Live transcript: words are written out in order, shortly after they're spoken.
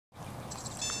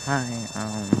Hi,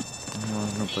 I'm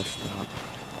on the bus stop.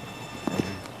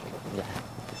 Yeah,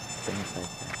 things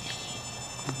like that.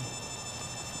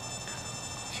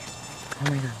 Oh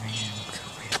my god, my hair looks so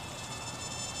weird.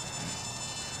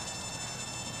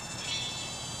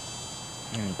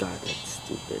 Oh my god, that's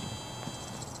stupid.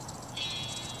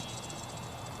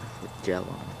 With gel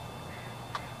on.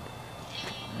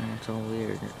 Oh, it's all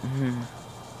weird.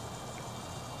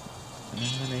 I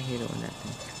hate it when that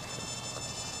thing.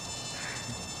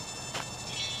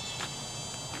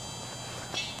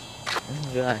 Oh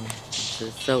my god, this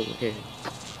is so weird.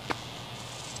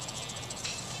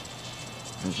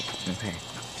 Okay.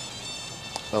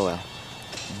 Oh well.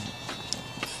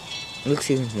 It looks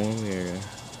even more weirder.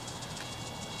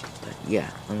 But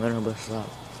yeah, I'm gonna bust up.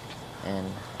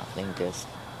 And I think this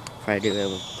Friday I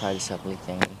will try this ugly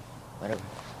thingy. Whatever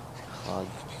it's called.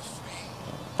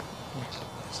 Yeah.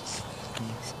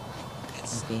 Thanks.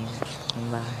 Okay.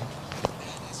 Bye.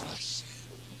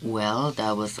 Well,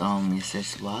 that was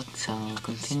yesterday's vlog, so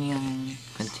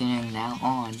continuing now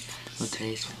on with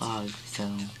today's vlog.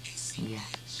 So yeah,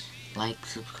 like,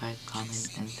 subscribe,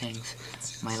 comment, and thanks.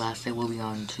 My last day will be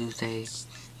on Tuesday,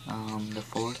 the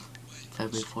 4th,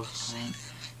 February 4th, I think,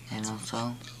 and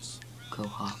also go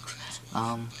Hawks.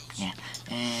 Yeah,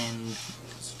 and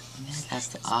yeah,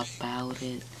 that's about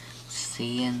it.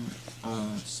 Seeing, I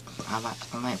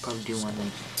might probably do one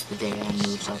like the day I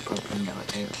move, so I'll probably put that right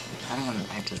there. I don't want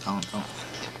to, I just don't. So,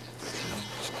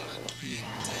 yeah.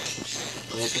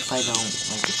 But if I don't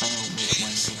move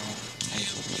Wednesday, I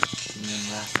me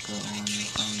and Rascal on the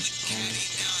phone. And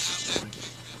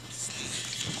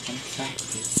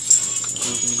exactly.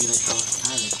 Probably gonna be like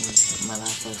outside, like when my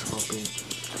last day was probably,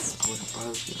 I would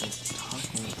probably be like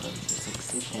talking, but just like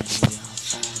sit there and be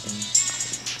outside and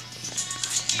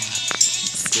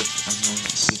get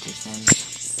teachers and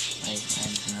like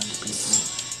friends and other people.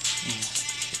 Yeah.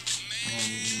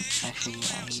 And actually,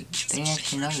 they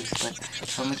actually know this, but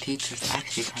some of the teachers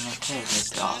actually kind of cared,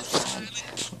 like they're all sad,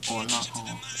 or not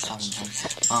all, sometimes.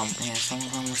 Yeah, some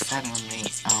of them were sad when they,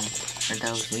 heard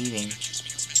I was leaving.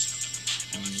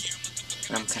 And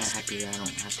I'm kind of happy that I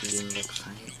don't have to do like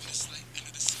science.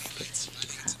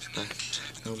 But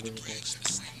nobody likes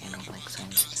I don't like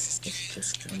science. It's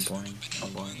just boring.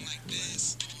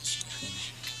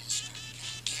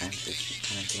 Science is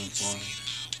kind of getting boring.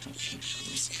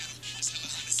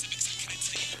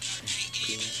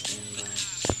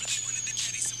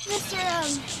 Mr.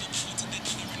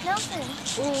 Nelson.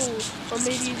 Ooh, or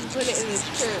maybe you can put it in his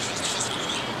shirt.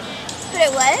 Put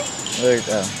it what? Where's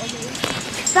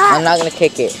Stop. I'm not gonna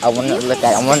kick it. I want to look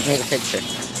at it. I want to take a picture.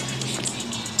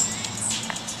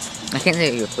 I can't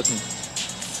say you're cooking.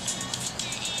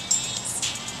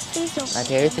 Please don't. I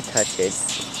dare to touch it.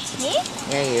 Me?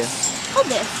 Yeah, you. Hold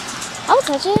this. I'll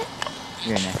touch it.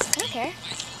 You're next. I don't care.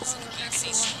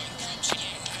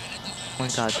 Oh my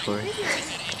god, Tori.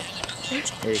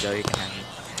 There you go, you can have it.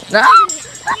 No!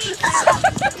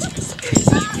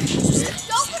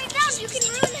 Don't put it down, you can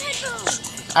ruin the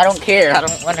headphones. I don't care, I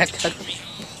don't want to touch it.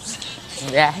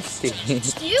 Nasty.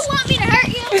 Do you want me to hurt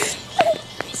you?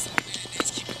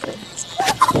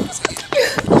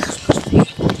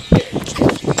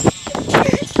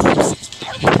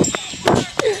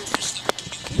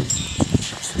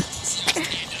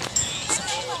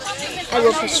 I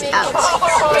will push you out of the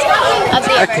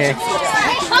Okay.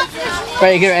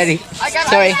 Ready, get ready.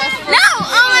 Sorry. No!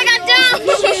 Oh my god, don't!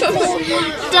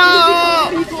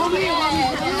 Don't!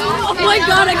 Oh my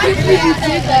god, I can't believe you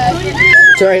did that.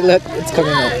 Sorry, look, it's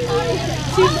coming up.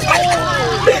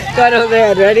 Go over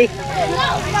there, ready?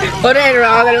 Put it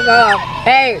wrong and fall.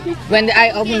 Hey, when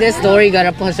I open this door, you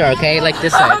gotta push her, okay? Like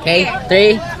this way, okay?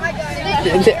 3.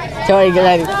 Sorry, get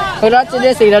ready. Hold on to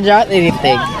this so you don't drop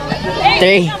anything.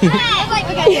 3,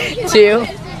 2.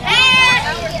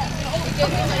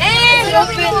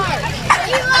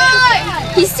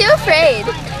 He's too afraid.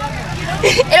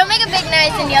 It'll make a big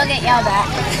noise and you'll get yelled at.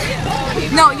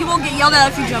 No, you won't get yelled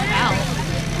at if you jump out.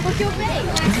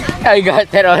 I got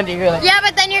that on you. Yeah,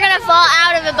 but then you're gonna fall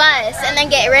out of a bus and then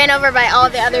get ran over by all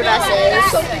the other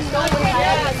buses.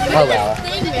 Oh well.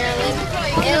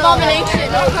 It's an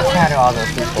abomination. Not all those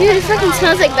people. Dude, it fucking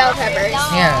smells like bell peppers.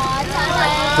 Yeah.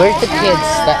 Where's the kids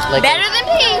that like? Better than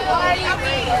pink.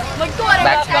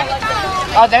 Back to back.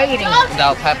 Oh, they're eating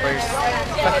bell peppers.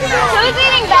 Fucking nasty. Who's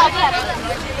eating bell peppers?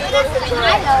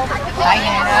 Hi,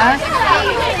 Hannah.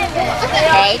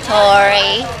 Hey,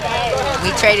 Tori.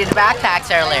 We traded backpacks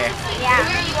earlier. Yeah.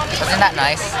 Wasn't that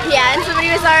nice? Yeah, and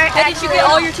somebody was our. Hey, did you get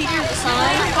all your teachers to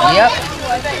sign? Yep.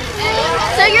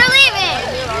 So you're leaving.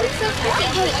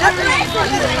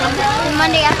 The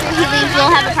Monday after he leaves, we'll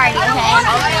have a party, okay?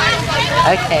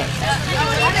 Okay.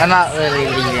 I'm not really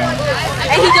leaving.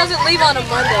 And he doesn't leave on a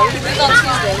Monday. He leaves on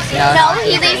Tuesdays. No,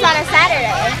 he leaves on a Saturday.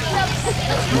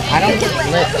 I don't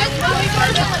live.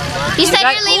 You said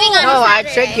you're leaving on No, a I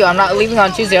Saturday. tricked you. I'm not leaving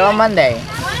on Tuesday or on Monday.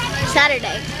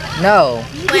 Saturday. No,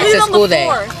 it's a school day.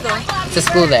 It's a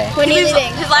school day. When are you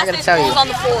leaving? His last gotta day tell school you. is on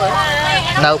the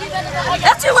 4th. Nope.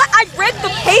 That's your I read the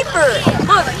paper.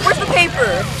 Look, where's the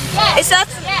paper? It's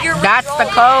that's your That's the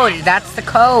code. That's the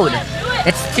code.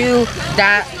 It's to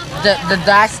that the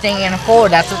dash thing and a 4.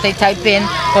 That's what they type in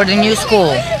for the new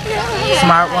school.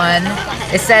 Smart one.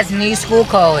 It says new school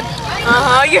code.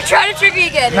 You're trying to trick me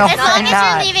again. No, As long I'm as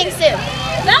not. you're leaving soon.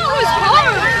 That was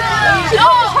hard. That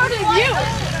was harder than you.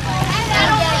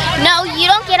 No, you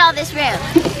don't get all this room.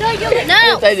 No,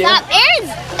 Yes, I do. stop. Aaron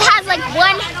has like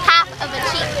 1/2 of a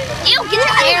cheek. Ew, get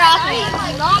your hair off me.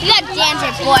 You got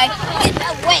dandruff, boy.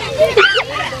 Wait.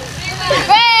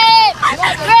 Great!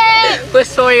 Put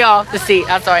Tori off the seat.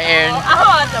 I'm sorry, Aaron.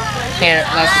 Oh, it's Here,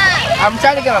 I'm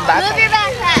trying to get my back. Move your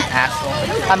backpack.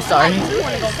 Asshole. I'm sorry.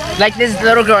 Like this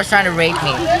little girl is trying to rape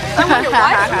me.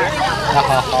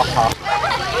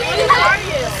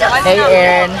 Hey,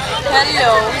 Aaron.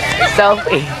 Hello.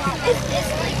 Selfie.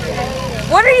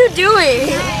 What are you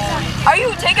doing? Are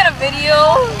you taking a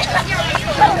video?